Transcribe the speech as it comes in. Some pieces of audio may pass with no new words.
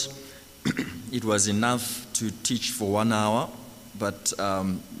it was enough to teach for 1 hour, but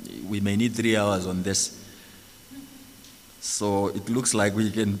we may need 3 hours on this. So it looks like we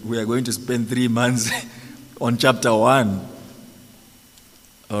are going to spend 3 months on chapter 1.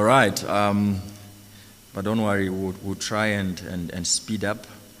 All right, but don't worry, we'll try and speed up,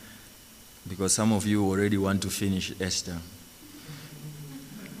 because some of you already want to finish Esther.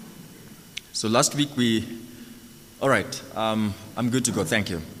 So last week all right, I'm good to go, thank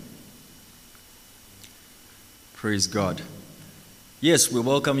you. Praise God. Yes, we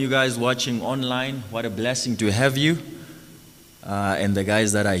welcome you guys watching online. What a blessing to have you. And the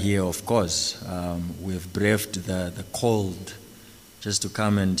guys that are here, of course. We've braved the cold just to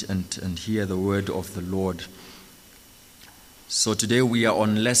come and hear the word of the Lord. So today we are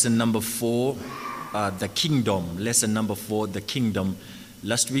on lesson number 4, the kingdom. Lesson number 4, the kingdom.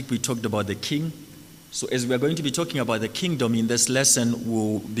 Last week we talked about the king. So as we are going to be talking about the kingdom in this lesson,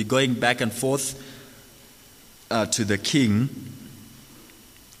 we'll be going back and forth to the king,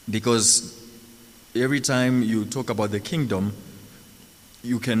 because every time you talk about the kingdom,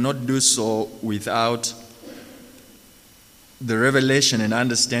 you cannot do so without the revelation and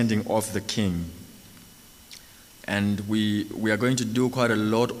understanding of the king. And we are going to do quite a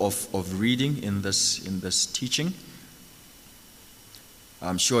lot of reading in this teaching.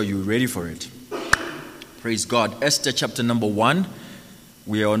 I'm sure you're ready for it. Praise God. Esther chapter number 1.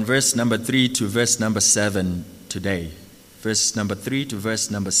 We are on verse number 3 to verse number 7 today. Verse number 3 to verse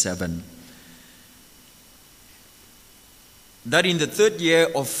number 7. That in the 3rd year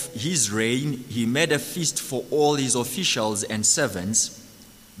of his reign, he made a feast for all his officials and servants,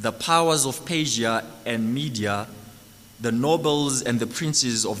 the powers of Persia and Media, the nobles and the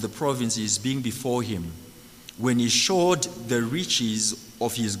princes of the provinces being before him, when he showed the riches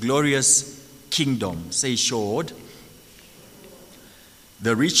of his glorious kingdom. Say, showed.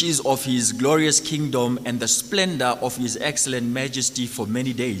 The riches of his glorious kingdom and the splendor of his excellent majesty for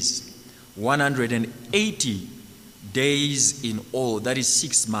many days, 180 days in all, that is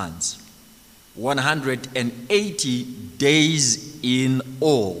 6 months. 180 days in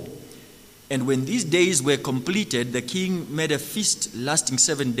all. And when these days were completed, the king made a feast lasting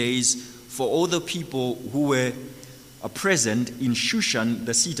 7 days for all the people who were present in Shushan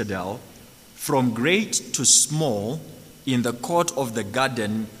the citadel, from great to small, in the court of the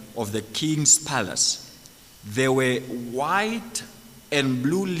garden of the king's palace. There were white and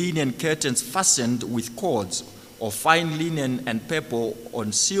blue linen curtains fastened with cords of fine linen and purple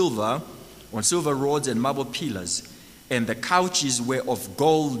on silver rods and marble pillars, and the couches were of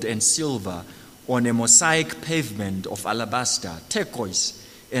gold and silver on a mosaic pavement of alabaster, turquoise,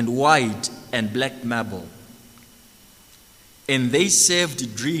 and white and black marble. And they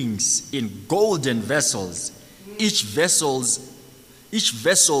served drinks in golden vessels, each vessel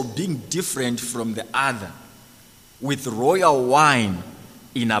being different from the other, with royal wine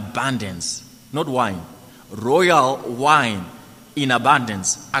in abundance. Not wine, royal wine in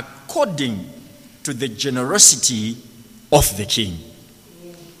abundance, according to the generosity of the king.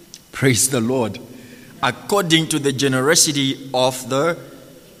 Praise the Lord. According to the generosity of the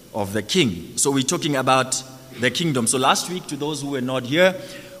king. So we're talking about the kingdom. So last week, to those who were not here,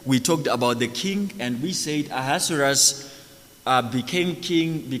 we talked about the king, and we said Ahasuerus became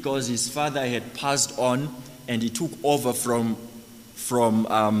king because his father had passed on, and he took over from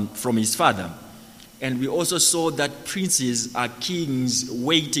his father. And we also saw that princes are kings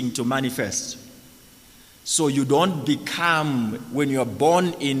waiting to manifest. So you don't become, when you are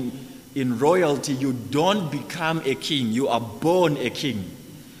born in royalty, you don't become a king. You are born a king.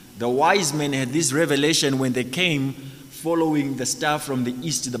 The wise men had this revelation when they came following the star from the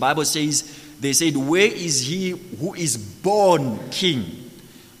east. The Bible says, they said, where is he who is born king?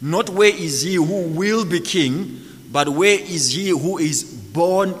 Not where is he who will be king, but where is he who is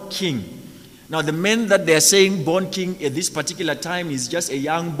born king? Now the man that they're saying born king at this particular time is just a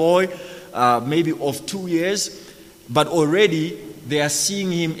young boy, maybe of 2 years, but already they are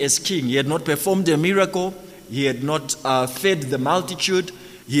seeing him as king. He had not performed a miracle. He had not fed the multitude.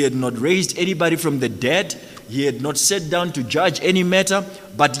 He had not raised anybody from the dead. He had not sat down to judge any matter,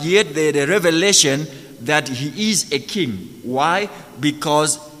 but yet they had a revelation that he is a king. Why?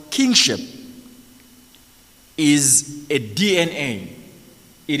 Because kingship is a DNA.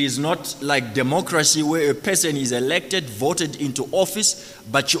 It is not like democracy where a person is elected, voted into office,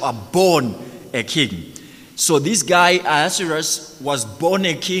 but you are born a king. So this guy, Ahasuerus, was born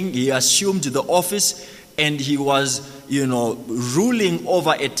a king. He assumed the office, and he was, ruling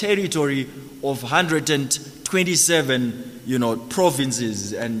over a territory of 127,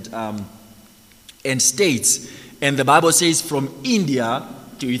 provinces and states. And the Bible says from India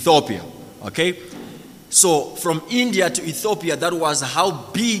to Ethiopia. Okay? So from India to Ethiopia, that was how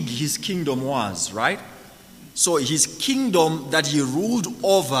big his kingdom was, right? So his kingdom that he ruled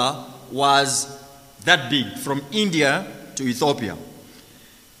over was that big, from India to Ethiopia.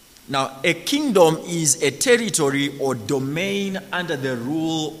 Now, a kingdom is a territory or domain under the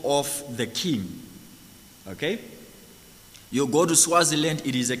rule of the king. Okay? You go to Swaziland,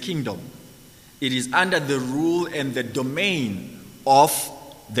 it is a kingdom. It is under the rule and the domain of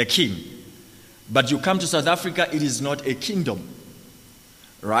the king. But you come to South Africa, it is not a kingdom.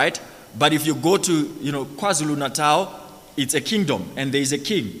 Right? But if you go to, KwaZulu-Natal, it's a kingdom and there is a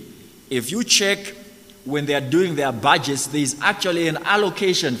king. If you check when they are doing their budgets, there is actually an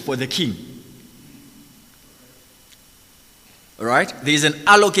allocation for the king. Right? There is an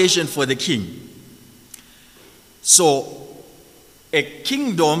allocation for the king. So, a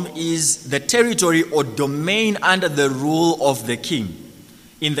kingdom is the territory or domain under the rule of the king.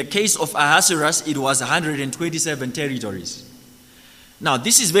 In the case of Ahasuerus, it was 127 territories. Now,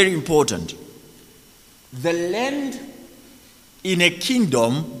 this is very important. The land in a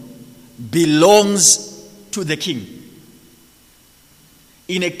kingdom belongs to the king.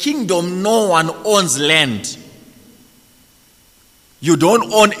 In a kingdom, no one owns land. You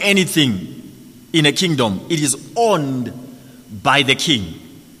don't own anything in a kingdom. It is owned by the king.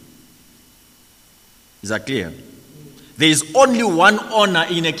 Is that clear? There is only one owner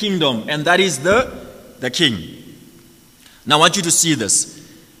in a kingdom, and that is the king. Now I want you to see this.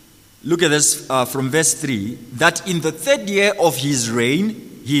 Look at this from verse 3. That in the 3rd year of his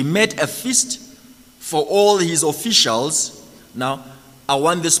reign, he made a feast for all his officials. Now, I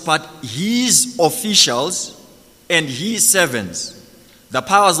want this part. His officials and his servants, the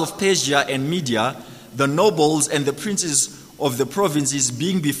powers of Persia and Media, the nobles and the princes of the provinces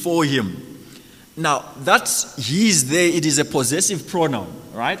being before him. Now, that's his there. It is a possessive pronoun,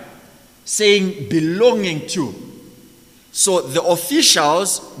 right? Saying belonging to. So the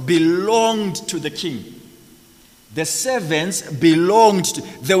officials belonged to the king. The servants belonged to,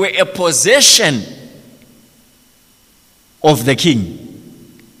 they were a possession of the king.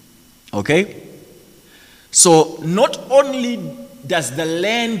 Okay? So not only does the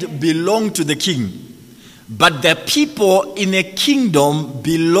land belong to the king, but the people in a kingdom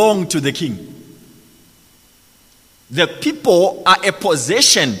belong to the king. The people are a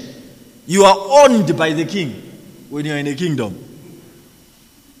possession. You are owned by the king when you are in a kingdom.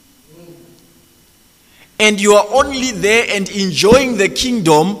 And you are only there and enjoying the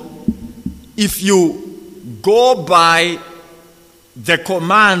kingdom if you go by the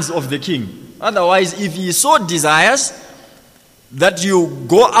commands of the king. Otherwise, if he so desires that you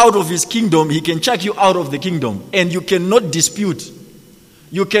go out of his kingdom, he can chuck you out of the kingdom. And you cannot dispute.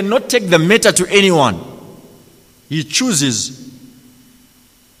 You cannot take the matter to anyone. He chooses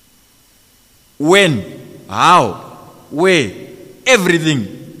when, how, where,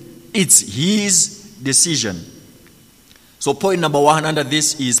 everything. It's his decision. So point number 1 under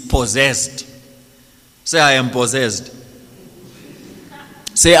this is possessed. Say, I am possessed.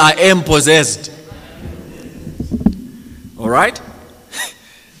 Say, I am possessed. All right?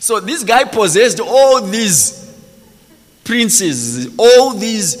 So this guy possessed all these princes, all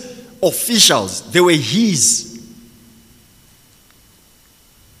these officials. They were his.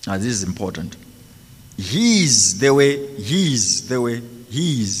 Now this is important. They were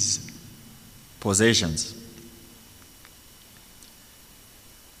his possessions.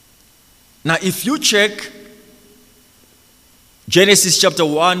 Now if you check Genesis chapter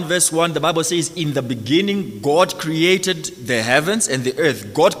 1 verse 1, the Bible says, in the beginning God created the heavens and the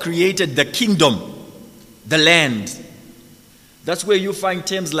earth. God created the kingdom, the land. That's where you find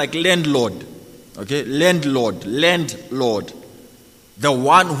terms like landlord. Okay, landlord. The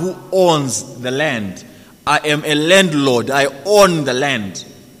one who owns the land. I am a landlord. I own the land.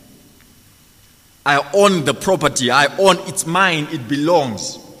 I own the property. I own, it's mine. It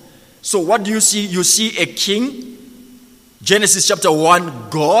belongs. So what do you see? You see a king. Genesis chapter 1,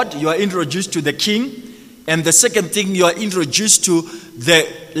 God. You are introduced to the king. And the second thing, you are introduced to the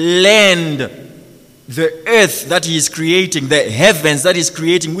land, the earth that he is creating, the heavens that he is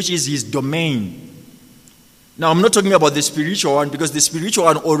creating, which is his domain. Now, I'm not talking about the spiritual one because the spiritual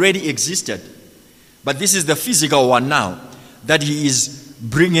one already existed. But this is the physical one now that he is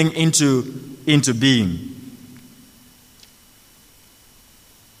bringing into being.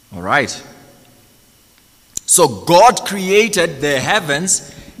 All right. So God created the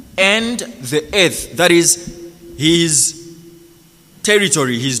heavens and the earth. That is his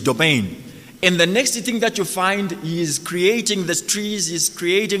territory, his domain. And the next thing that you find, he is creating the trees, he is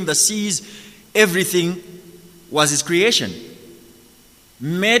creating the seas, everything was his creation.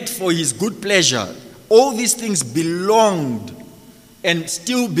 made for his good pleasure. All these things belonged and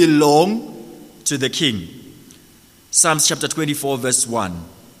still belong to the king. Psalms chapter 24 verse 1.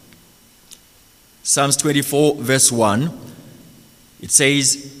 Psalms 24 verse 1. It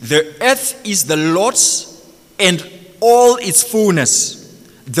says, "The earth is the Lord's and all its fullness,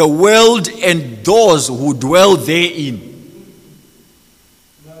 the world and those who dwell therein."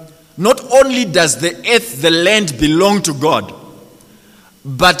 Not only does the earth, the land belong to God,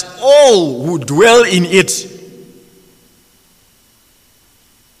 but all who dwell in it.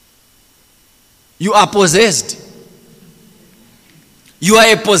 You are possessed. You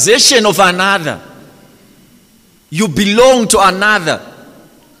are a possession of another. You belong to another.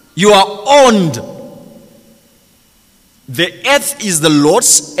 You are owned. The earth is the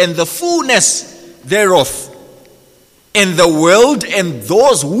Lord's and the fullness thereof, and the world and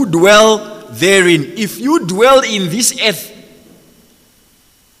those who dwell therein. If you dwell in this earth,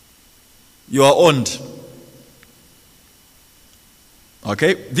 you are owned.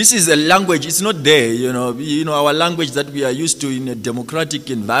 Okay? This is a language, it's not there, you know, our language that we are used to in a democratic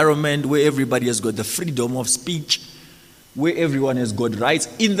environment where everybody has got the freedom of speech, where everyone has got rights.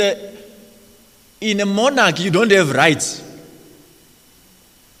 In a monarchy, you don't have rights.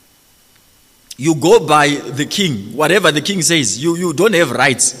 You go by the king. Whatever the king says, you don't have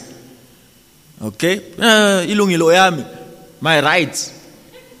rights. Okay? Ilungilo yami, my rights.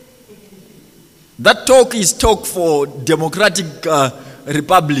 That talk is talk for democratic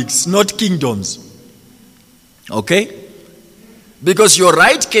republics, not kingdoms. Okay? Because your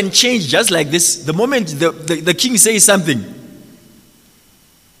right can change just like this. The moment the king says something,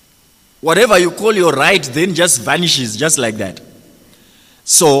 whatever you call your right then just vanishes just like that.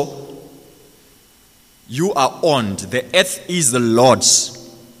 So, you are owned. The earth is the Lord's.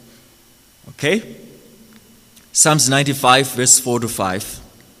 Okay? Psalms 95 verse 4 to 5.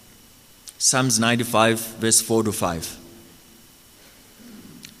 Psalms 95 verse 4 to 5.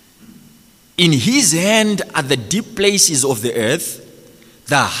 "In his hand are the deep places of the earth.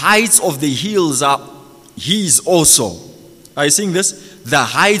 The heights of the hills are his also." Are you seeing this? The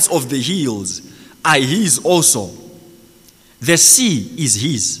heights of the hills are his also. "The sea is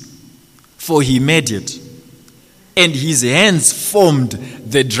his, for he made it, and his hands formed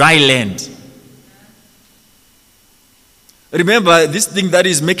the dry land." Remember, this thing that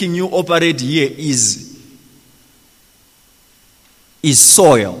is making you operate here is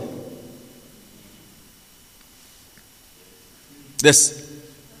soil. This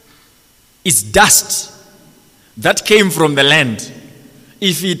is dust that came from the land.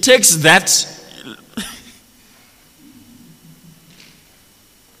 If he takes that,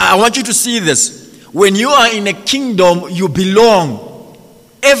 I want you to see this. When you are in a kingdom, you belong.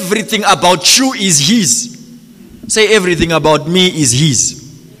 Everything about you is his. Say, everything about me is his.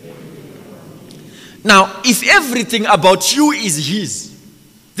 Now, if everything about you is his,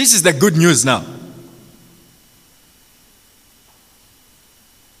 this is the good news now.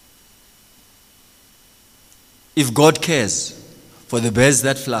 If God cares for the birds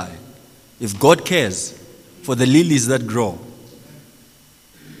that fly, if God cares for the lilies that grow,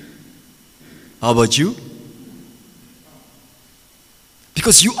 how about you?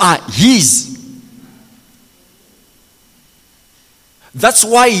 Because you are his. That's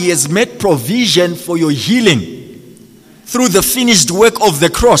why he has made provision for your healing through the finished work of the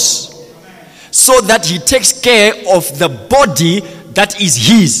cross, so that he takes care of the body that is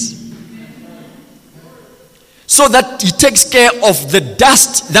his, so that he takes care of the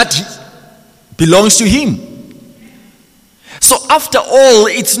dust that belongs to him. So after all,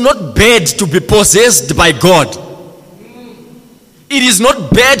 it's not bad to be possessed by God. It is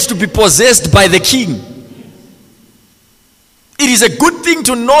not bad to be possessed by the king. It is a good thing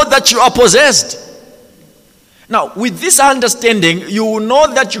to know that you are possessed. Now, with this understanding, you will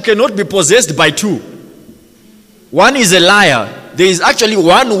know that you cannot be possessed by two. One is a liar. There is actually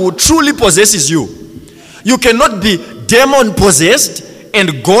one who truly possesses you. You cannot be demon possessed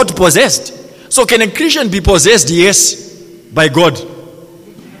and God possessed. So can a Christian be possessed? Yes, by God.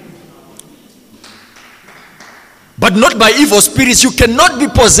 But not by evil spirits. You cannot be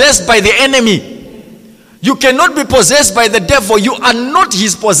possessed by the enemy. You cannot be possessed by the devil. You are not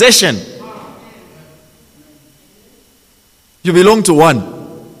his possession. You belong to one.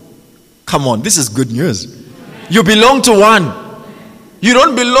 Come on, this is good news. You belong to one. You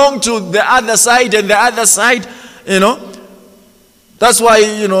don't belong to the other side and the other side, That's why,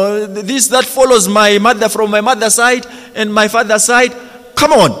 this that follows my mother from my mother's side and my father's side.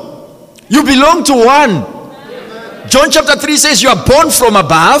 Come on. You belong to one. John chapter 3 says you are born from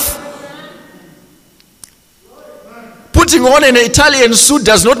above. Putting on an Italian suit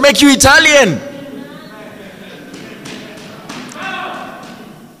does not make you Italian.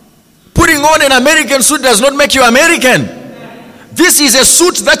 Putting on an American suit does not make you American. This is a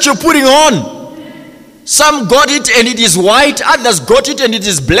suit that you're putting on. Some got it and it is white, others got it and it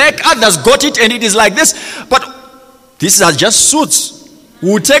is black, others got it and it is like this. But these are just suits.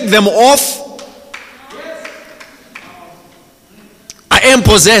 We'll take them off. I am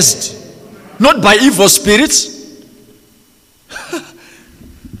possessed, not by evil spirits.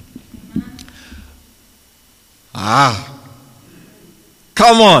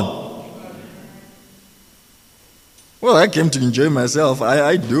 Come on. Well, I came to enjoy myself.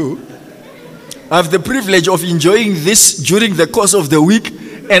 I do. I have the privilege of enjoying this during the course of the week,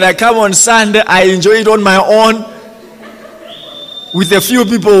 and I come on Sunday, I enjoy it on my own with a few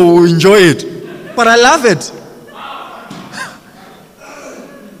people who enjoy it. But I love it.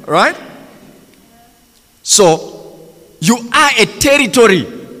 Right? So, you are a territory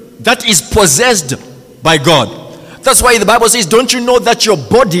that is possessed by God. That's why the Bible says, don't you know that your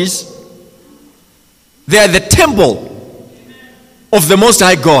bodies, they are the temple of the Most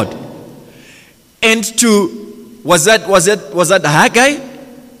High God? And was that Haggai?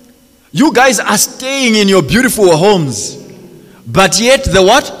 You guys are staying in your beautiful homes, but yet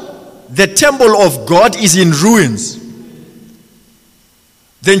the temple of God is in ruins.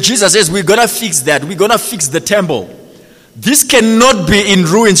 Then Jesus says, we're gonna fix that. We're gonna fix the temple. This cannot be in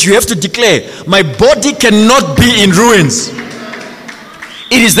ruins. You have to declare, my body cannot be in ruins.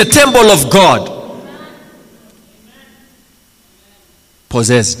 It is the temple of God.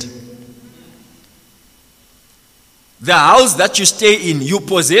 Possessed. The house that you stay in, you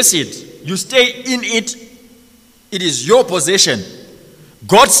possess it. You stay in it. It is your possession.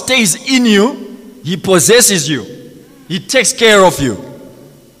 God stays in you. He possesses you. He takes care of you.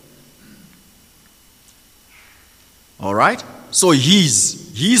 All right? So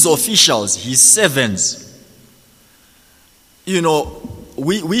his officials, his servants. You know,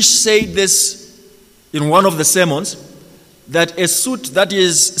 we say this in one of the sermons, that a suit that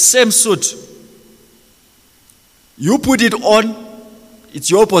is same suit, you put it on,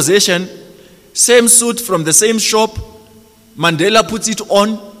 it's your possession. Same suit from the same shop, Mandela puts it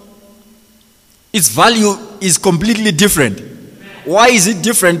on, its value is completely different. Why is it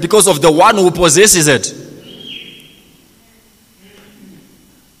different? Because of the one who possesses it.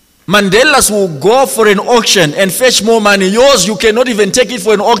 Mandela's will go for an auction and fetch more money. Yours, you cannot even take it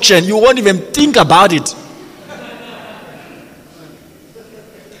for an auction. You won't even think about it.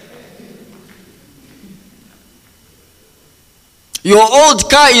 Your old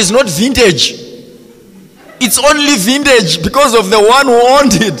car is not vintage. It's only vintage because of the one who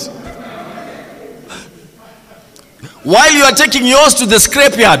owned it. While you are taking yours to the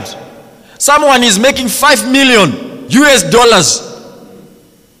scrapyard, someone is making $5 million US.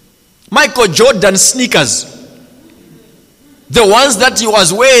 Michael Jordan sneakers, the ones that he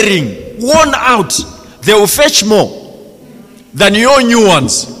was wearing, worn out, they will fetch more than your new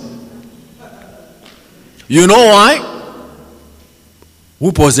ones. You know why?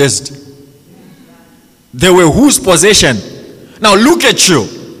 Who possessed? They were whose possession? Now look at you,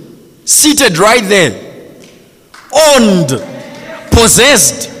 seated right there, owned,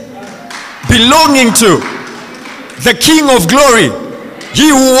 possessed, belonging to the King of Glory, he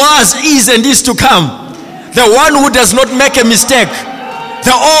who was, is, and is to come, the one who does not make a mistake,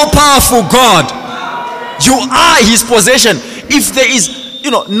 the all-powerful God. You are his possession. If there is,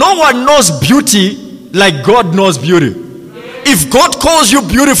 no one knows beauty like God knows beauty. If God calls you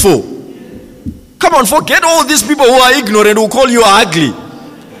beautiful, come on, forget all these people who are ignorant who call you ugly.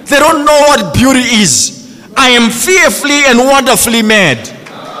 They don't know what beauty is. I am fearfully and wonderfully made.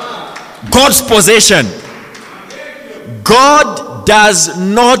 God's possession. God does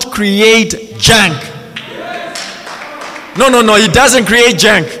not create junk. No, he doesn't create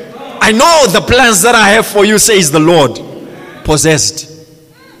junk. I know the plans that I have for you, says the Lord. Possessed.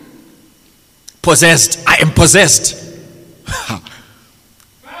 Possessed. I am possessed.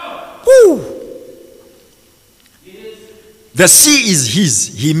 Woo. The sea is his.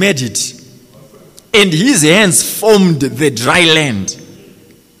 He made it. And his hands formed the dry land.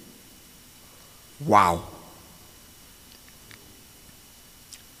 Wow.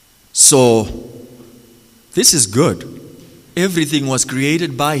 So, this is good. Everything was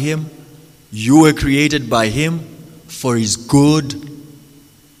created by him. You were created by him for his good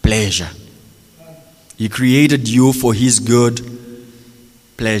pleasure. He created you for his good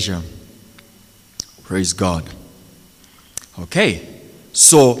pleasure. Praise God. Okay.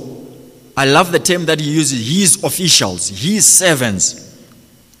 So, I love the term that he uses, his officials, his servants.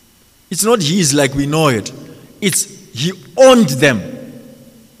 It's not his like we know it. It's He owned them.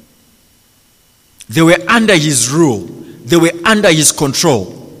 They were under his rule. They were under his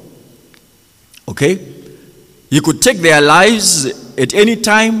control. Okay? He could take their lives at any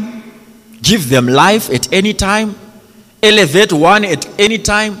time, give them life at any time, elevate one at any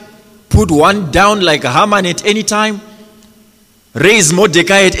time, put one down like a Haman at any time, raise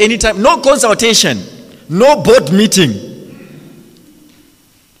Mordecai at any time. No consultation, no board meeting.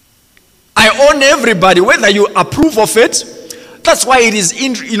 I own everybody, whether you approve of it. That's why it is,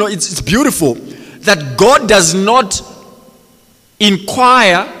 it's beautiful that God does not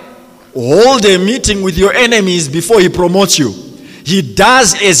inquire, hold a meeting with your enemies before he promotes you. He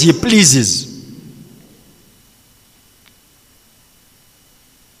does as he pleases.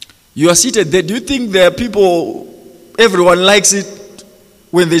 You are seated there. Do you think there are people, everyone likes it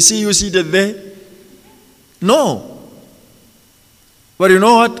when they see you seated there? No. But you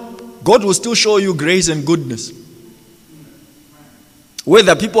know what? God will still show you grace and goodness.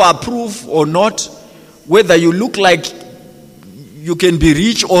 Whether people approve or not, whether you look like you can be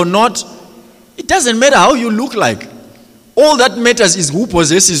rich or not, it doesn't matter how you look like. All that matters is who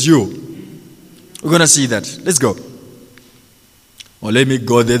possesses you. We're going to see that. Let's go. Or let me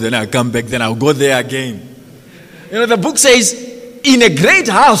go there, then I'll come back, then I'll go there again. The book says, in a great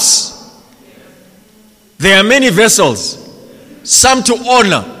house, there are many vessels, some to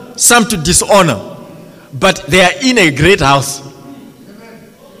honor, some to dishonor, but they are in a great house.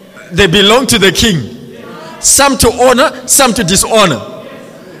 They belong to the king. Some to honor, some to dishonor.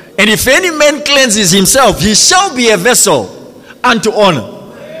 And if any man cleanses himself, he shall be a vessel unto honor.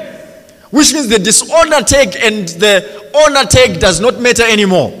 Which means the dishonor take and the honor take does not matter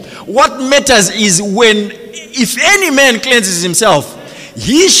anymore. What matters is if any man cleanses himself,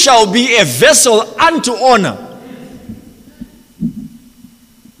 he shall be a vessel unto honor.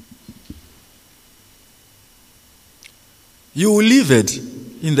 You will leave it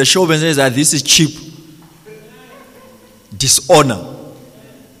in the shop and say that this is cheap. Dishonor.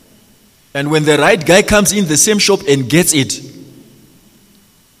 And when the right guy comes in the same shop and gets it,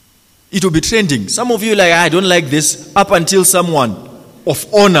 it will be trending. Some of you I don't like this, up until someone of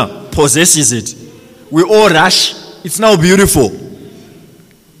honor possesses it. We all rush. It's now beautiful.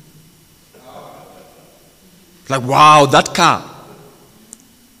 Like, wow, that car.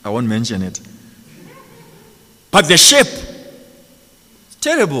 I won't mention it. But the shape, it's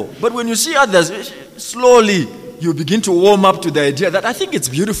terrible. But when you see others, slowly you begin to warm up to the idea that I think it's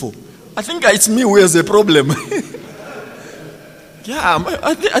beautiful. I think it's me who has a problem. Yeah,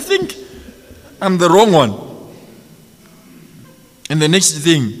 I think I'm the wrong one. And the next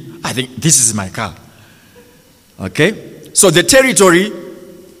thing, I think this is my car. Okay? So the territory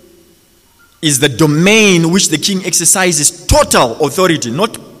is the domain which the king exercises total authority,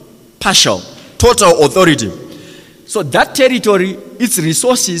 not partial, total authority. So that territory, its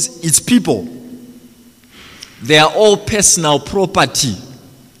resources, its people, they are all personal property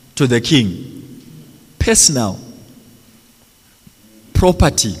to the king. Personal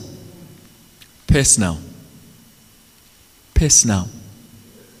property. Personal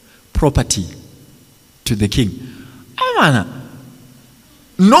property to the king.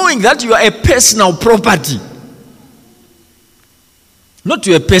 Knowing that you are a personal property, not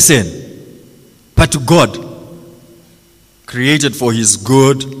to a person, but to God, created for his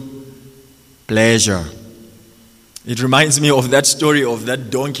good pleasure. It reminds me of that story of that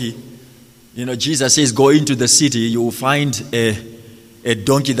donkey. Jesus says, go into the city, you will find a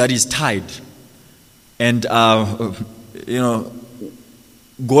donkey that is tied. And, go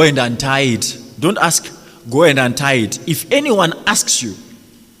and untie it. Don't ask, go and untie it. If anyone asks you,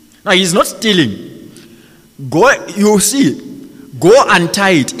 now he's not stealing. You see, go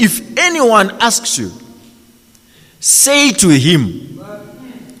untie it. If anyone asks you, say to him,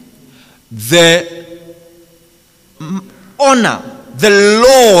 the honor, the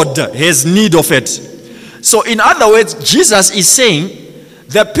Lord has need of it. So in other words, Jesus is saying,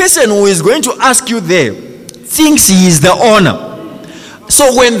 the person who is going to ask you there thinks he is the honor.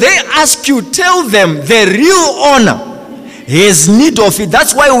 So when they ask you, tell them the real honor has need of it.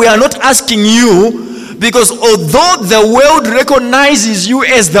 That's why we are not asking you, because although the world recognizes you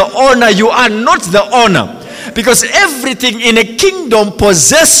as the honor, you are not the honor. Because everything in a kingdom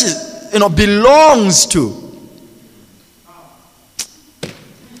possesses, belongs to.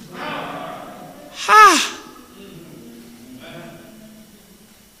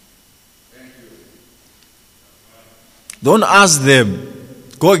 Don't ask them.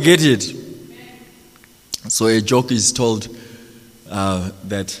 Go get it. So a joke is told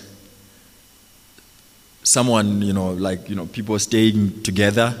that someone, people staying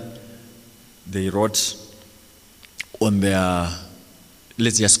together, they wrote on their,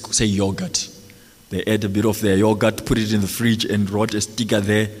 let's just say yogurt. They add a bit of their yogurt, put it in the fridge, and wrote a sticker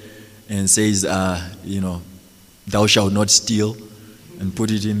there and says, thou shalt not steal, and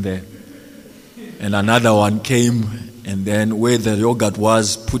put it in there. And another one came, and then where the yogurt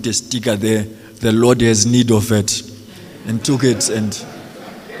was, put a sticker there, the Lord has need of it, and took it and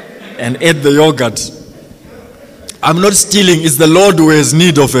ate the yogurt. I'm not stealing, it's the Lord who has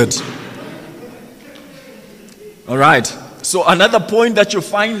need of it. All right. So another point that you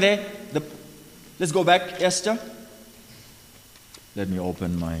find there, let's go back, Esther. Let me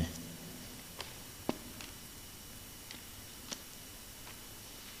open my...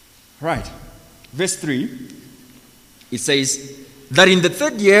 Right. Verse 3, it says that in the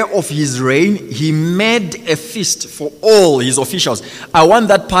 3rd year of his reign, he made a feast for all his officials. I want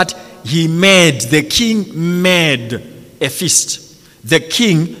that part. The king made a feast. The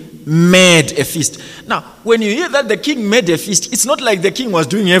king made a feast. Now, when you hear that the king made a feast, it's not like the king was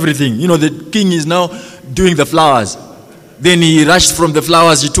doing everything. The king is now doing the flowers. Then he rushed from the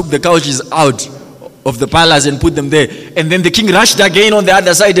flowers, he took the couches out of the palace and put them there. And then the king rushed again on the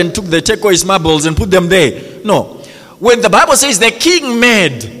other side and took the turquoise marbles and put them there. No. When the Bible says the king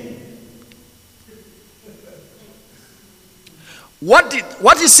made, what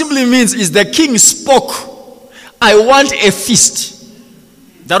it simply means is the king spoke, I want a feast.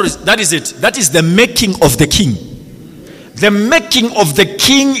 That is it. That is the making of the king. The making of the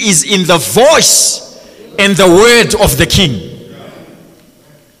king is in the voice and the word of the king.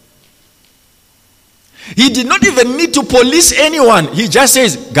 He did not even need to police anyone. He just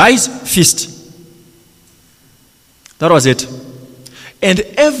says, guys, feast. That was it. And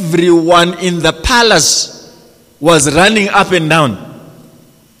everyone in the palace was running up and down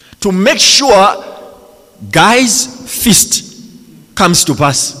to make sure, guys, feast comes to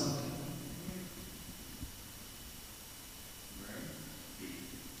pass.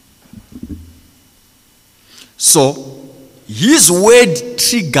 So, his word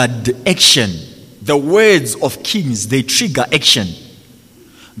triggered action. The words of kings, they trigger action.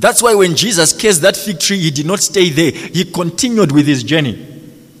 That's why when Jesus cursed that fig tree, he did not stay there. He continued with his journey.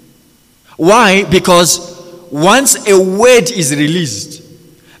 Why? Because once a word is released,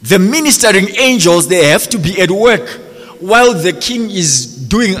 the ministering angels, they have to be at work while the king is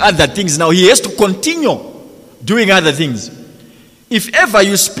doing other things. Now he has to continue doing other things. If ever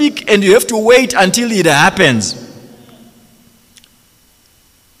you speak and you have to wait until it happens,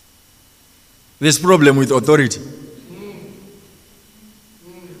 there's a problem with authority.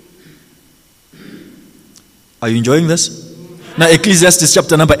 Are you enjoying this? Now, Ecclesiastes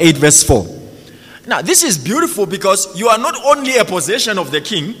chapter number 8, verse 4. Now, this is beautiful because you are not only a possession of the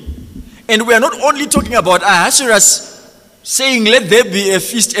king, and we are not only talking about Ahasuerus saying, let there be a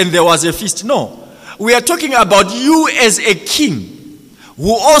feast, and there was a feast. No. We are talking about you as a king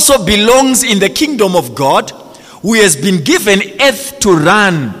who also belongs in the kingdom of God, who has been given earth to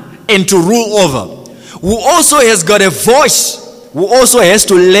run and to rule over, who also has got a voice, who also has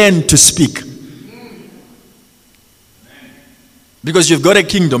to learn to speak. Because you've got a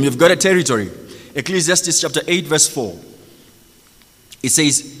kingdom, you've got a territory. Ecclesiastes chapter 8 verse 4. It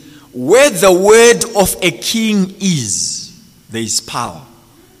says, where the word of a king is, there is power.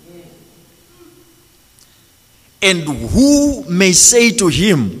 And who may say to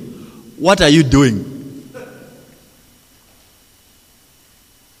him, what are you doing?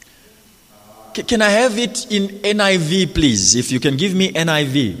 Can I have it in NIV, please? If you can give me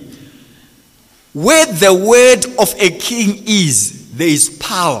NIV. Where the word of a king is, there is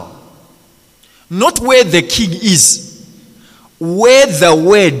power. Not where the king is. Where the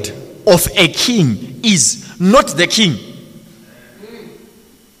word of a king is, not the king.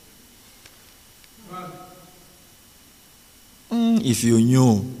 If you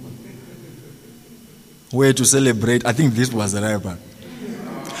knew where to celebrate, I think this was the right one.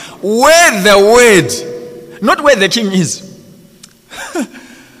 Where the word, not where the king is.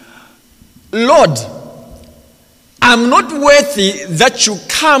 Lord, I'm not worthy that you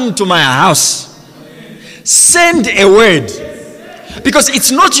come to my house. Send a word. Because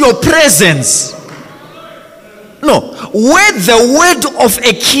it's not your presence. No. Where the word of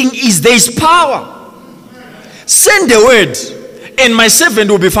a king is, there is power. Send a word, and my servant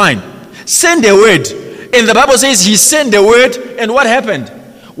will be fine. Send a word. And the Bible says he sent a word, and what happened?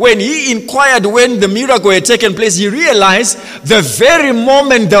 When he inquired when the miracle had taken place, he realized the very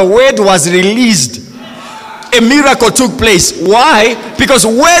moment the word was released, a miracle took place. Why? Because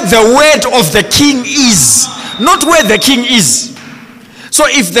where the word of the king is, not where the king is. So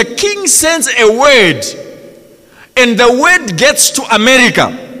if the king sends a word and the word gets to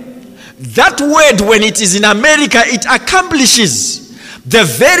America, that word, when it is in America, it accomplishes the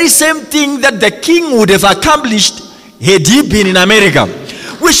very same thing that the king would have accomplished had he been in America.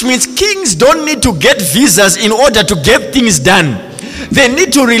 Which means kings don't need to get visas in order to get things done. They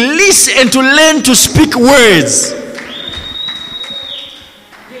need to release and to learn to speak words.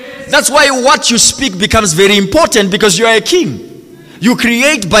 That's why what you speak becomes very important, because you are a king. You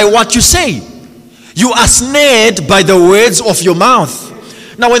create by what you say. You are snared by the words of your mouth.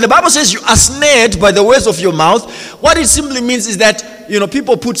 Now, when the Bible says you are snared by the words of your mouth, what it simply means is that,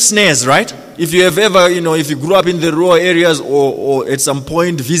 people put snares, right? If you have ever, if you grew up in the rural areas or at some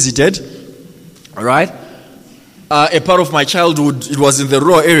point visited, all right? A part of my childhood, it was in the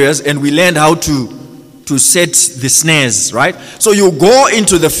rural areas, and we learned how to set the snares, right? So you go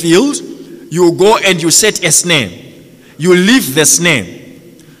into the field, you go and you set a snare. You leave the snare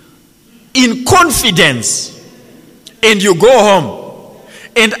in confidence, and you go home.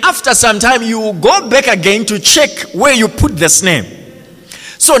 And after some time, you go back again to check where you put the snare.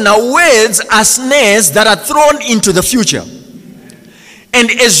 So now words are snares that are thrown into the future. And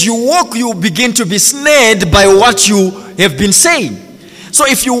as you walk, you begin to be snared by what you have been saying. So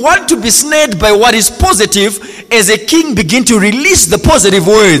if you want to be snared by what is positive, as a king, begin to release the positive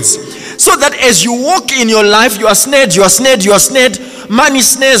words. So that as you walk in your life, you are snared, you are snared, you are snared. Money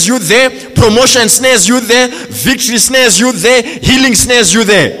snares you there, promotion snares you there, victory snares you there, healing snares you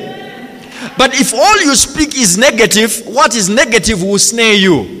there. But if all you speak is negative, what is negative will snare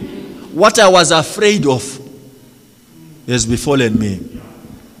you. What I was afraid of has befallen me.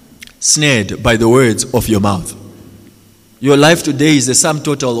 Snared by the words of your mouth. Your life today is the sum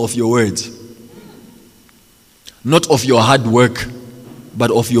total of your words. Not of your hard work,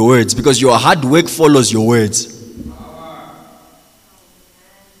 but of your words. Because your hard work follows your words.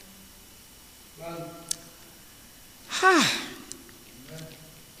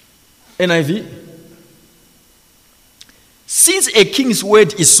 NIV. Since a king's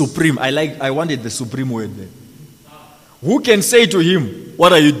word is supreme, I wanted the supreme word there. Who can say to him,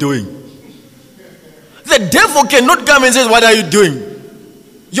 what are you doing? The devil cannot come and say, what are you doing?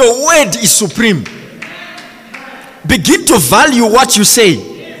 Your word is supreme. Begin to value what you say.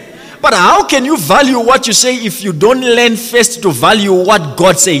 But how can you value what you say if you don't learn first to value what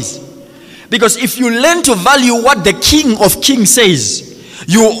God says? Because if you learn to value what the King of Kings says,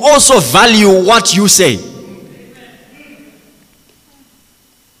 you also value what you say.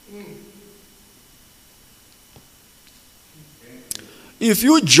 If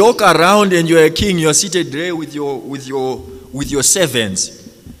you joke around and you're a king, you're seated there with your servants,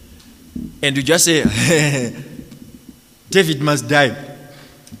 and you just say, David must die.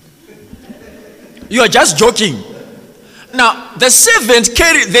 You are just joking. Now, the servants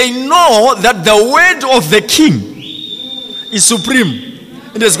they know that the word of the king is supreme.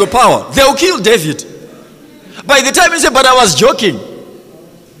 It has got power. They'll kill David. By the time you say, but I was joking,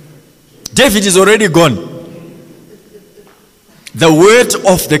 David is already gone. The word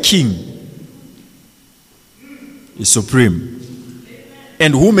of the king is supreme.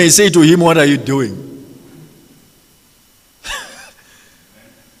 And who may say to him, what are you doing?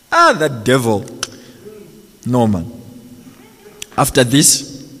 That devil. No, man. After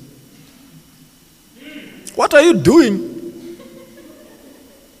this, what are you doing?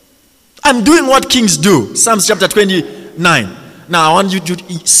 I'm doing what kings do. Psalms chapter 29. Now I want you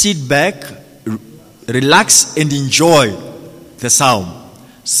to sit back, relax, and enjoy the psalm.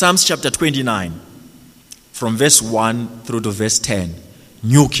 Psalms chapter 29, from verse 1 through to verse 10.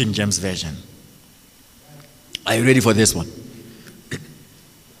 New King James Version. Are you ready for this one?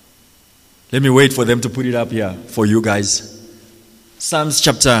 Let me wait for them to put it up here for you guys. Psalms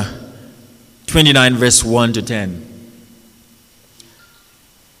chapter 29, verse 1 to 10.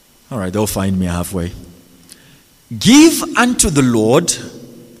 All right, they'll find me halfway. Give unto the Lord,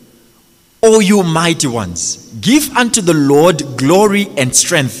 O you mighty ones. Give unto the Lord glory and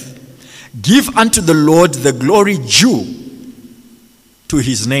strength. Give unto the Lord the glory due to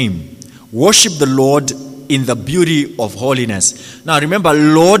his name. Worship the Lord in the beauty of holiness. Now remember,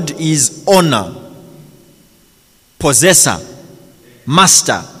 Lord is owner, possessor,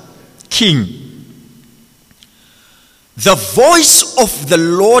 master, king. The voice of the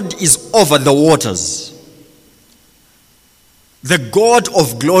Lord is over the waters. The God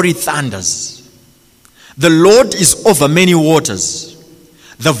of glory thunders. The Lord is over many waters.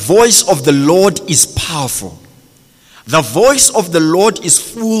 The voice of the Lord is powerful. The voice of the Lord is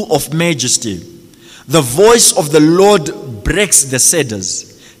full of majesty. The voice of the Lord breaks the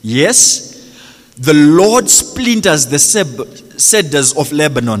cedars. Yes, the Lord splinters the cedars of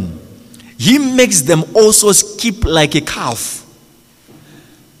Lebanon. He makes them also skip like a calf.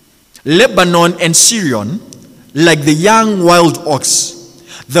 Lebanon and Syrian, like the young wild ox.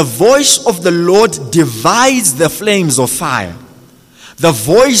 The voice of the Lord divides the flames of fire. The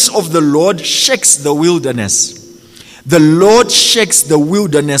voice of the Lord shakes the wilderness. The Lord shakes the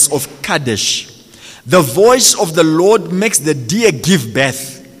wilderness of Kadesh. The voice of the Lord makes the deer give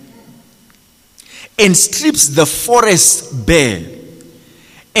birth and strips the forest bare.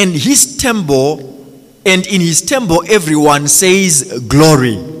 And in his temple everyone says,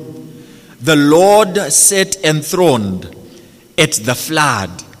 glory. The Lord sat enthroned at the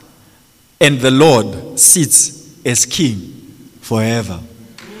flood, and the Lord sits as king forever.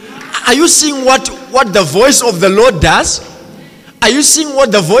 Are you seeing what the voice of the Lord does? Are you seeing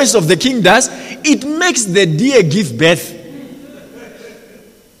what the voice of the king does? It makes the deer give birth.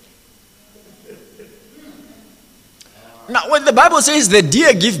 Now, when the Bible says the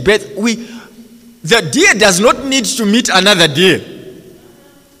deer give birth, the deer does not need to meet another deer.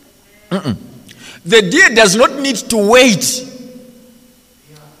 The deer does not need to wait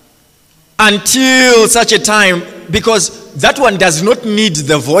until such a time, because that one does not need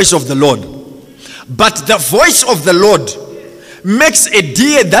the voice of the Lord. But the voice of the Lord makes a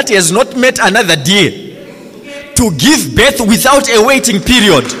deer that has not met another deer to give birth without a waiting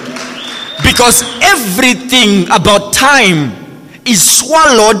period. Because everything about time is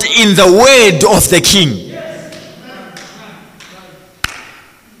swallowed in the word of the king.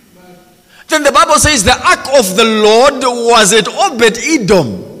 Then the Bible says the ark of the Lord was at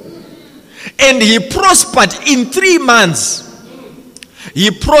Obed-Edom, and he prospered in 3 months.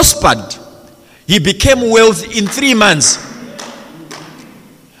 He prospered. He became wealthy in 3 months.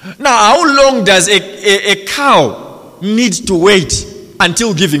 Now, how long does a cow need to wait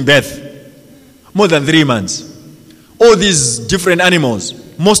until giving birth? More than 3 months. All these different animals,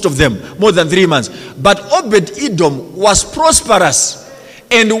 most of them, more than 3 months. But Obed-Edom was prosperous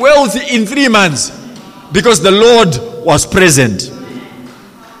and wealthy in 3 months because the Lord was present.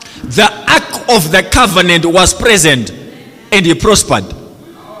 The ark of the covenant was present and he prospered.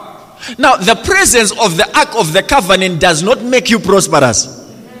 Now, the presence of the ark of the covenant does not make you prosperous.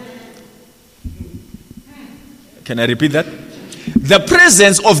 Can I repeat that? The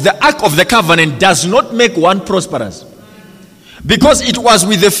presence of the ark of the covenant does not make one prosperous. Because it was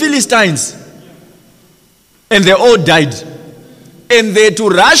with the Philistines and they all died. And they had to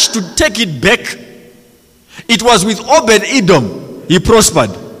rush to take it back. It was with Obed-Edom, he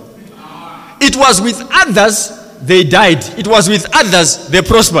prospered. It was with others, they died. It was with others, they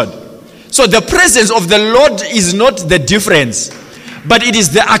prospered. So the presence of the Lord is not the difference, but it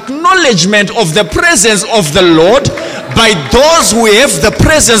is the acknowledgement of the presence of the Lord by those who have the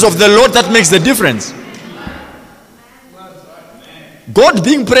presence of the Lord that makes the difference. God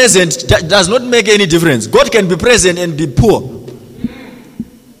being present does not make any difference. God can be present and be poor.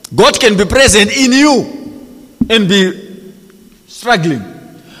 God can be present in you and be struggling.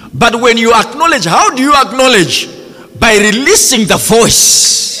 But when you acknowledge, how do you acknowledge? By releasing the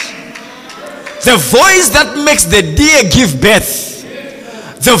voice. The voice that makes the deer give birth.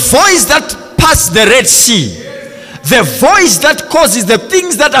 The voice that passed the Red Sea. The voice that causes the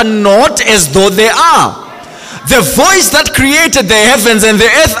things that are not as though they are. The voice that created the heavens and the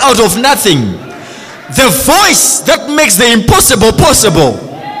earth out of nothing. The voice that makes the impossible possible.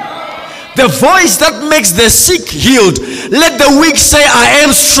 The voice that makes the sick healed. Let the weak say, I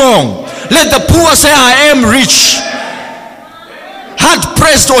am strong. Let the poor say, I am rich. Hard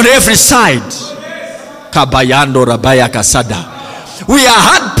pressed on every side. Kabayando Rabaya Kasada. We are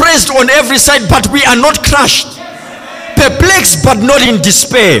hard pressed on every side, but we are not crushed. Perplexed, but not in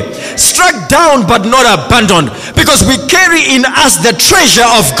despair. Struck down, but not abandoned. Because we carry in us the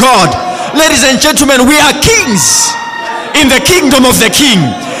treasure of God. Ladies and gentlemen, we are kings in the kingdom of the King.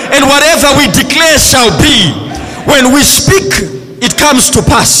 And whatever we declare shall be. When we speak, it comes to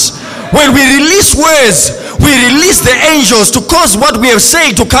pass. When we release words, we release the angels to cause what we have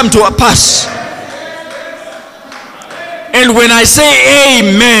said to come to a pass. And when I say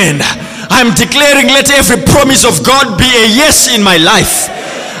amen, I'm declaring let every promise of God be a yes in my life.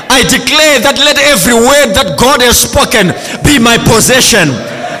 I declare that let every word that God has spoken be my possession.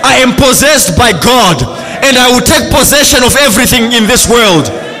 I am possessed by God, and I will take possession of everything in this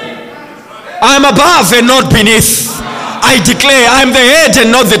world. I am above and not beneath. I declare I am the head and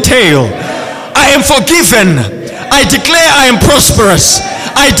not the tail. I am forgiven. I declare I am prosperous.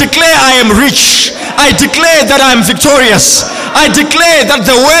 I declare I am rich. I declare that I am victorious. I declare that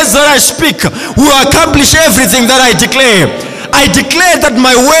the words that I speak will accomplish everything that I declare. I declare that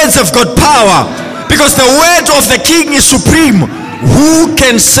my words have got power because the word of the King is supreme. Who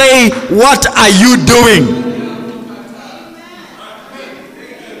can say, what are you doing?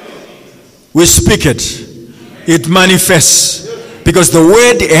 we speak it. It manifests. Because the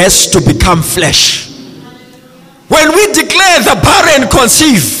word has to become flesh. When we declare the barren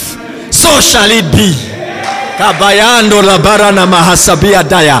conceive, so shall it be.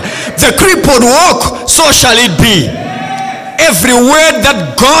 The crippled walk, so shall it be. Every word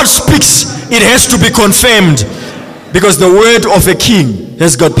that God speaks, it has to be confirmed. Because the word of a king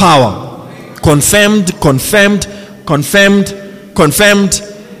has got power. Confirmed, confirmed, confirmed, confirmed,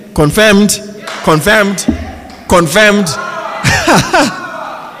 confirmed, confirmed, confirmed.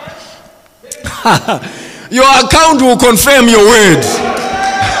 Your account will confirm your word.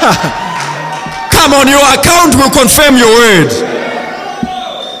 Come on, your account will confirm your word.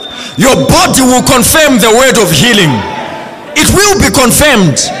 Your body will confirm the word of healing. It will be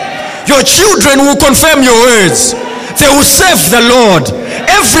confirmed. Your children will confirm your words. They will serve the Lord.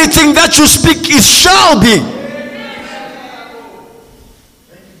 Everything that you speak, it shall be.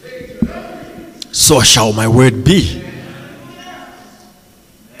 So shall my word be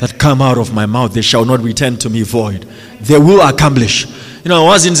that come out of my mouth. They shall not return to me void. They will accomplish. You know, I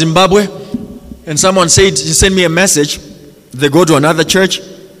was in Zimbabwe and someone said, he sent me a message. They go to another church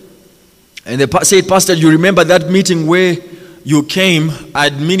and they said, Pastor, you remember that meeting where you came?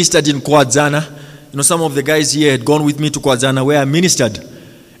 I ministered in Kwadzana. You know, some of the guys here had gone with me to Kwadzana where I ministered.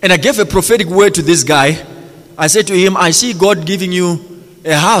 And I gave a prophetic word to this guy. I said to him, I see God giving you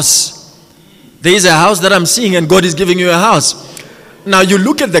a house. There is a house that I'm seeing and God is giving you a house. Now you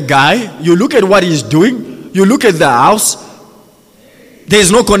look at the guy, you look at what he's doing, you look at the house, there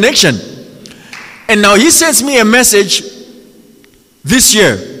is no connection. And now he sends me a message this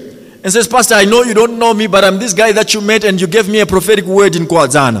year and says, Pastor, I know you don't know me, but I'm this guy that you met and you gave me a prophetic word in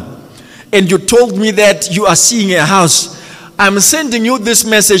Kwadzana. And you told me that you are seeing a house. I'm sending you this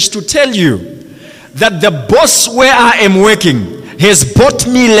message to tell you that the boss where I am working has bought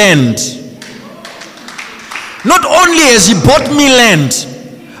me land. Not only has he bought me land,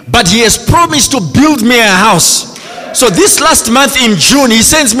 but he has promised to build me a house. So this last month in June, he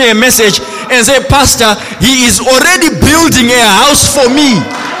sends me a message and says, Pastor, he is already building a house for me.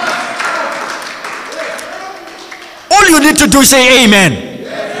 All you need to do is say amen.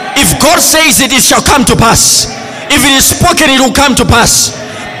 If God says it, it shall come to pass. If it is spoken, it will come to pass.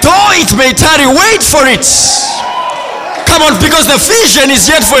 Though it may tarry, wait for it. Come on, because the vision is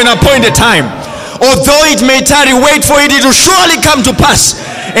yet for an appointed time. Although it may tarry, wait for it, it will surely come to pass.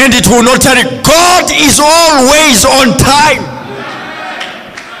 And it will not tarry. God is always on time.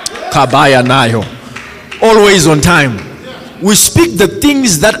 Kabaya nayo. Always on time. We speak the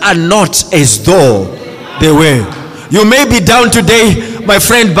things that are not as though they were. You may be down today, my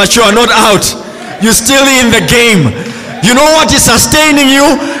friend, but you are not out. You're still in the game. You know what is sustaining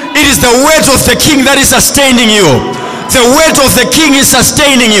you? It is the word of the king that is sustaining you. The word of the king is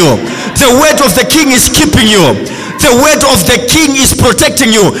sustaining you. The word of the king is keeping you. The word of the king is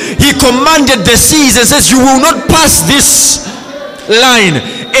protecting you. He commanded the seas and says, you will not pass this line.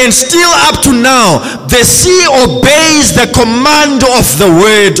 And still up to now, the sea obeys the command of the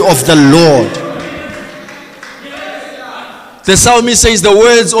word of the Lord. The psalmist says, the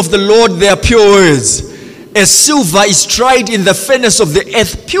words of the Lord, they are pure words. As silver is tried in the furnace of the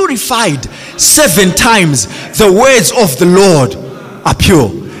earth, purified 7 times. The words of the Lord are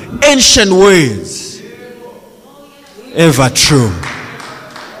pure. Ancient words, ever true.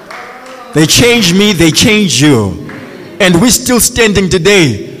 They change me, they change you. And we're still standing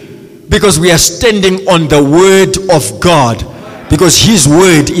today because we are standing on the word of God, because his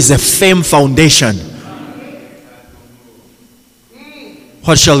word is a firm foundation.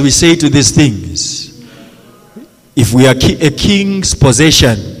 What shall we say to these things? If we are a king's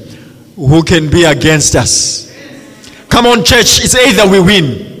possession, who can be against us? Come on, church, it's either we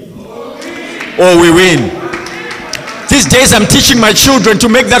win or we win. These days I'm teaching my children to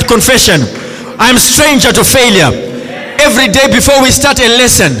make that confession. I'm stranger to failure. Every day before we start a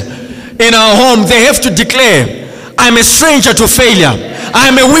lesson in our home, they have to declare, I'm a stranger to failure.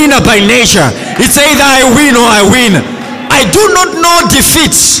 I'm a winner by nature. It's either I win or I win. I do not know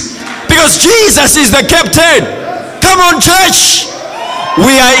defeats because Jesus is the captain. Come on, church.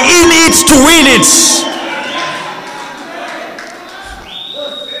 We are in it to win it.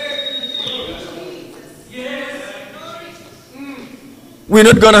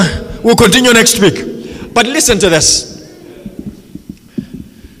 We'll continue next week. But listen to this.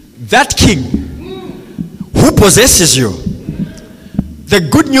 That king who possesses you, the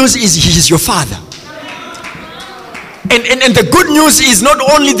good news is he is your father. And the good news is not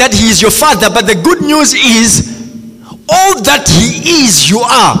only that he is your father, but the good news is all that he is, you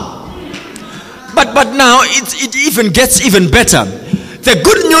are. But now it even gets even better. The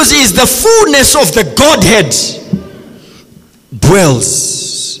good news is the fullness of the Godhead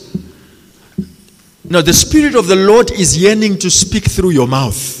dwells. Now the Spirit of the Lord is yearning to speak through your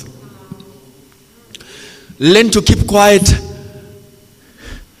mouth. Learn to keep quiet.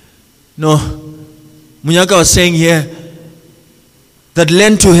 No, Munyaka was saying here that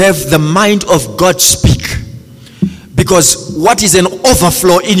learn to have the mind of God speak. Because what is an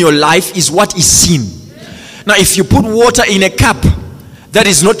overflow in your life is what is seen. Now if you put water in a cup that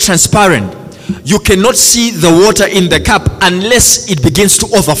is not transparent, you cannot see the water in the cup unless it begins to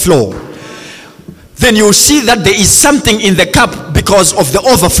overflow. Then you will see that there is something in the cup because of the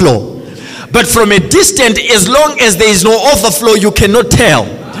overflow. But from a distance, as long as there is no overflow, you cannot tell.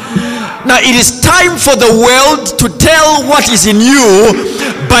 Now it is time for the world to tell what is in you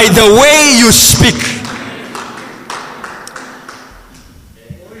by the way you speak.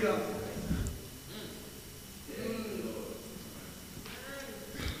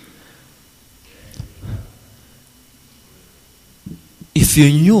 If you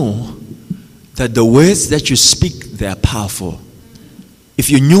knew that the words that you speak, they are powerful. If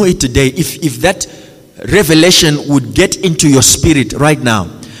you knew it today, if that revelation would get into your spirit right now,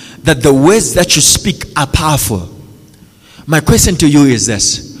 that the words that you speak are powerful. My question to you is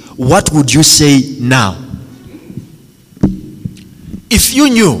this: what would you say now? If you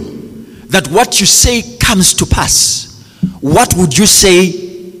knew that what you say comes to pass, what would you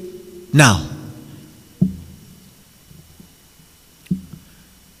say now?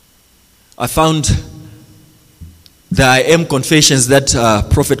 I found the I am confessions that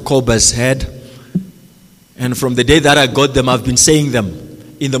Prophet Colbus had, and from the day that I got them, I've been saying them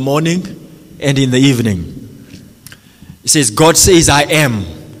in the morning and in the evening. He says, God says, I am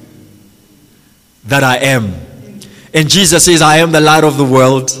that I am. And Jesus says, I am the light of the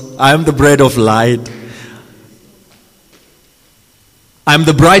world. I am the bread of light. I am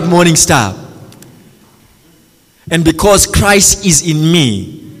the bright morning star. And because Christ is in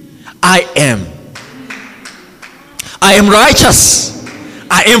me, I am. I am righteous.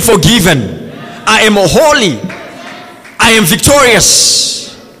 I am forgiven. I am holy. I am victorious.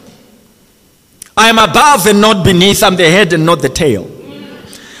 I am above and not beneath. I'm the head and not the tail.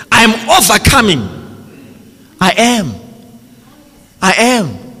 I am overcoming. I am. I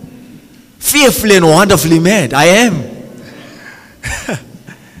am. Fearfully and wonderfully made. I am.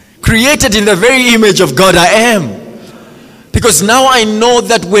 Created in the very image of God. I am. Because now I know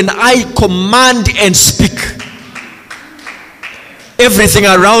that when I command and speak, everything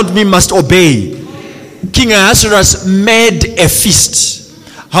around me must obey. King Ahasuerus made a feast.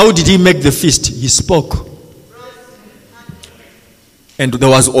 How did he make the feast? He spoke. And there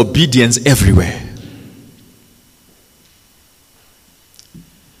was obedience everywhere.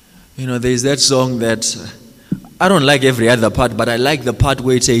 You know, there is that song that I don't like every other part, but I like the part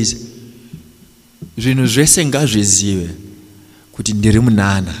where it says, "Zvinhu zvese ngazvizive kuti ndiri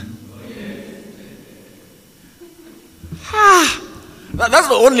munana." That's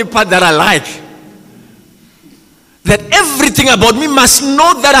the only part that I like. That everything about me must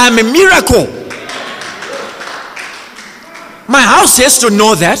know that I'm a miracle. My house has to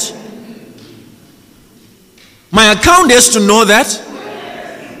know that. My account has to know that.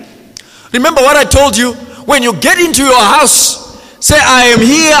 Remember what I told you? When you get into your house, say, I am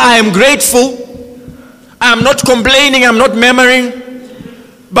here, I am grateful. I am not complaining, I'm not murmuring.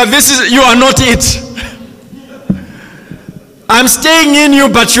 But you are not it. I'm staying in you,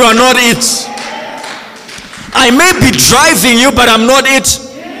 but you are not it. I may be driving you, but I'm not it.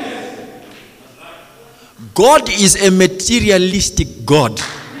 God is a materialistic God.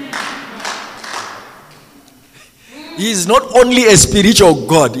 He is not only a spiritual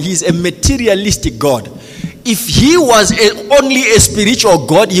God, he is a materialistic God. If he was only a spiritual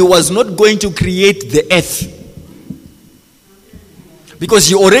God, he was not going to create the earth. Because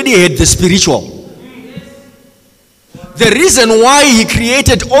he already had the spiritual. The reason why he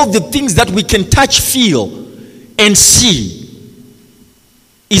created all the things that we can touch, feel, and see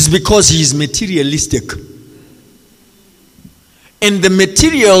is because he is materialistic. And the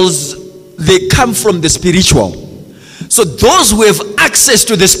materials, they come from the spiritual. So those who have access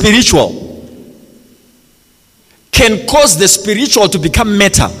to the spiritual can cause the spiritual to become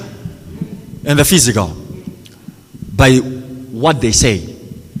matter and the physical by what they say.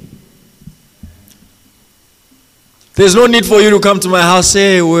 There's no need for you to come to my house,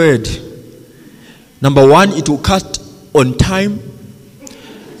 say a word. Number one, it will cut on time.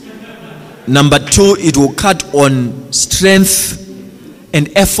 Number two, it will cut on strength and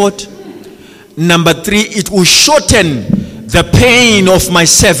effort. Number three, it will shorten the pain of my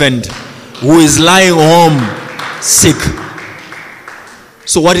servant who is lying home sick.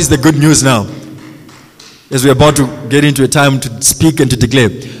 So what is the good news now? As we're about to get into a time to speak and to declare.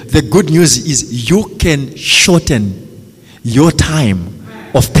 The good news is you can shorten your time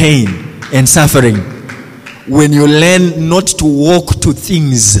of pain and suffering when you learn not to walk to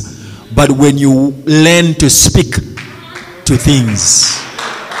things, but when you learn to speak to things.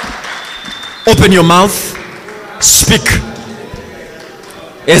 Open your mouth, speak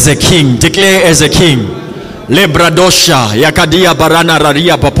as a king, declare as a king. Lebradosha, Yakadia Barana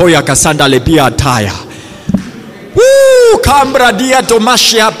Raria Papoya Kasanda Lepia Taya. Kambra dia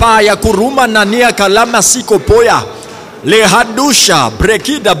tomashia paya kuruma nania kalama siko poya lehadusha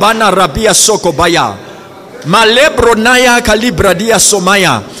brekida bana rabia soko baya malebro naya kalibra dia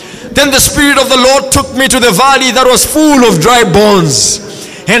somaya. Then the Spirit of the Lord took me to the valley that was full of dry bones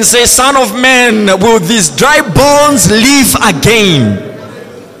and say, Son of man, will these dry bones live again?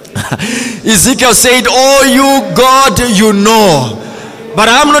 Ezekiel said, oh, you God, you know. But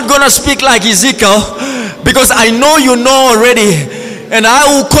I'm not going to speak like Ezekiel, because I know you know already. And I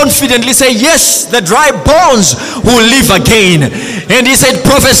will confidently say, yes, the dry bones will live again. And he said,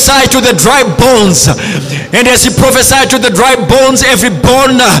 prophesy to the dry bones. And as he prophesied to the dry bones, every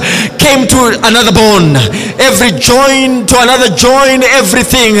bone came to another bone. Every joint to another joint,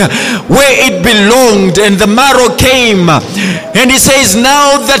 everything where it belonged. And the marrow came. And he says,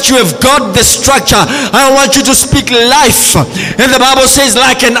 now that you have got the structure, I want you to speak life. And the Bible says,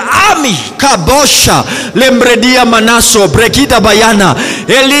 like an army, kabosha, lembredia manaso, brekita bayana,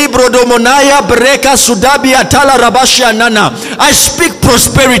 elibro domonaya, breka sudabi atala rabashia nana. I speak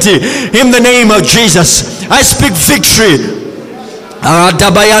prosperity in the name of Jesus. I speak victory.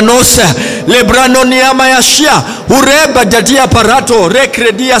 Dabayanose lebrano niamayashia ureba dadia parato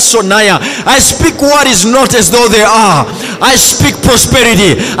rekredia sonaya. I speak what is not as though they are. I speak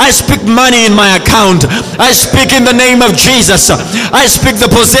prosperity. I speak money in my account. I speak in the name of Jesus. I speak the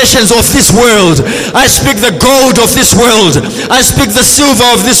possessions of this world. I speak the gold of this world. I speak the silver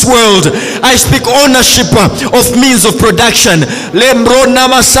of this world. I speak ownership of means of production. Lembro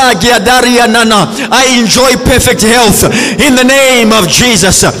namasagi adaria nana. I enjoy perfect health in the name of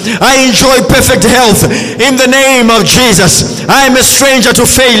Jesus. I enjoy perfect health in the name of Jesus. I am a stranger to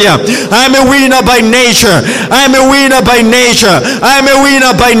failure. I am a winner by nature. I am a winner by nature. I am a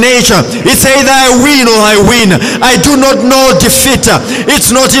winner by nature. It's either I win or I win. I do not know defeat.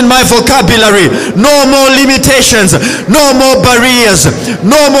 It's not in my vocabulary. No more limitations. No more barriers.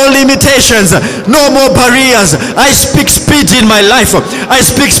 No more limitations. No more barriers. I speak speed in my life. I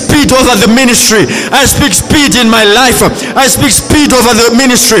speak speed over the ministry. I speak speed in my life. I speak speed over the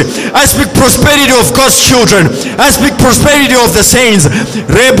ministry. I speak prosperity of God's children. I speak prosperity of the saints.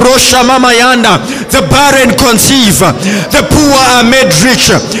 Rebro shamamayanda. The barren conceive. The poor are made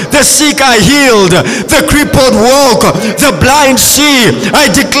rich. The sick are healed. The crippled walk. The blind see. I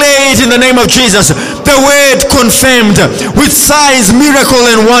declare it in the name of Jesus. The word confirmed with signs, miracle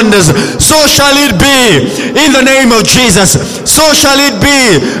and wonders. So shall it be in the name of Jesus. So shall it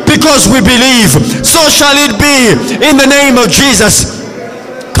be because we believe. So shall it be in the name of Jesus.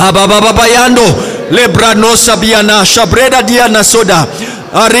 Kabababayando lebranosa biana shabreda diana soda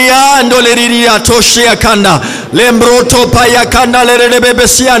ariando leriria toshia kanda lembroto paya kanda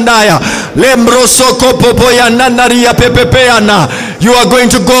lerebebesiandaya lembroso kopopoya nanaria pepepeana. You are going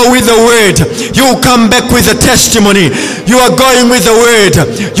to go with the word. You will come back with a testimony. You are going with the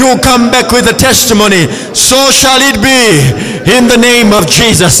word. You will come back with a testimony. So shall it be in the name of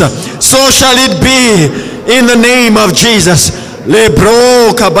Jesus. So shall it be in the name of Jesus.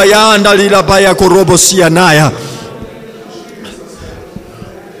 Lebro kabayanda lilabaya korobosia naya.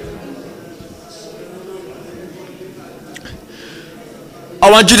 I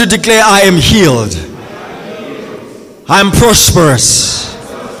want you to declare, I am healed. I am prosperous.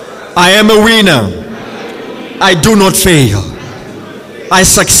 I am a winner. I do not fail. I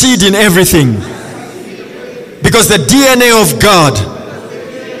succeed in everything. Because the DNA of God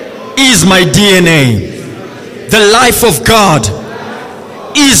is my DNA. The life of God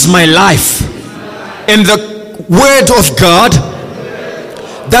is my life. And the word of God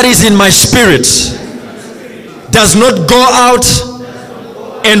that is in my spirit does not go out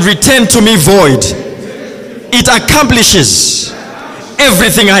and return to me void. It accomplishes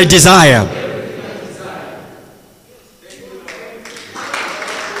everything I desire.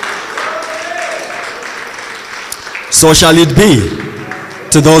 So shall it be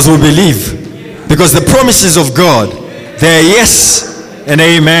to those who believe. Because the promises of God, they are yes and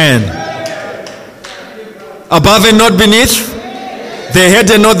amen. Above and not beneath, the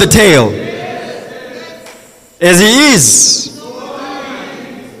head and not the tail. As he is,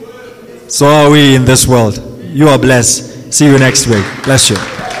 so are we in this world. You are blessed. See you next week. Bless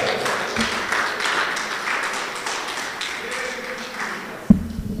you.